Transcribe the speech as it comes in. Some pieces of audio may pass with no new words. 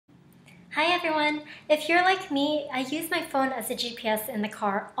Hi everyone! If you're like me, I use my phone as a GPS in the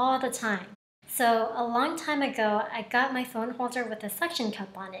car all the time. So a long time ago, I got my phone holder with a suction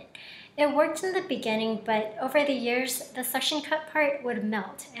cup on it. It worked in the beginning, but over the years, the suction cup part would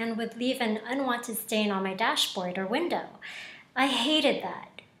melt and would leave an unwanted stain on my dashboard or window. I hated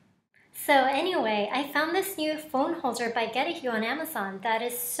that. So anyway, I found this new phone holder by GETIHU on Amazon that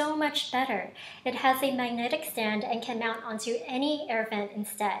is so much better. It has a magnetic stand and can mount onto any air vent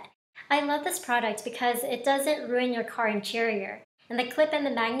instead. I love this product because it doesn't ruin your car interior, and the clip and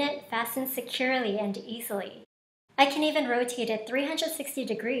the magnet fasten securely and easily. I can even rotate it 360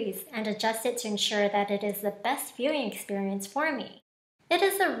 degrees and adjust it to ensure that it is the best viewing experience for me. It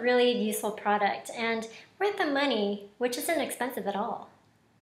is a really useful product and worth the money, which isn't expensive at all.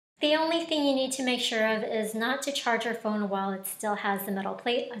 The only thing you need to make sure of is not to charge your phone while it still has the metal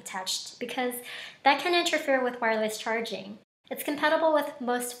plate attached, because that can interfere with wireless charging. It's compatible with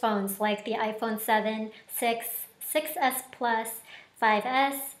most phones like the iPhone 7, 6, 6S Plus,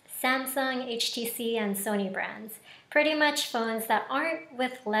 5S, Samsung, HTC, and Sony brands. Pretty much phones that aren't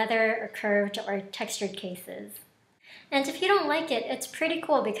with leather or curved or textured cases. And if you don't like it, it's pretty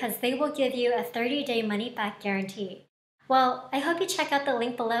cool because they will give you a 30-day money-back guarantee. Well, I hope you check out the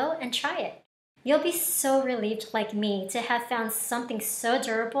link below and try it. You'll be so relieved like me to have found something so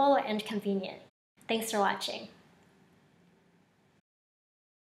durable and convenient. Thanks for watching.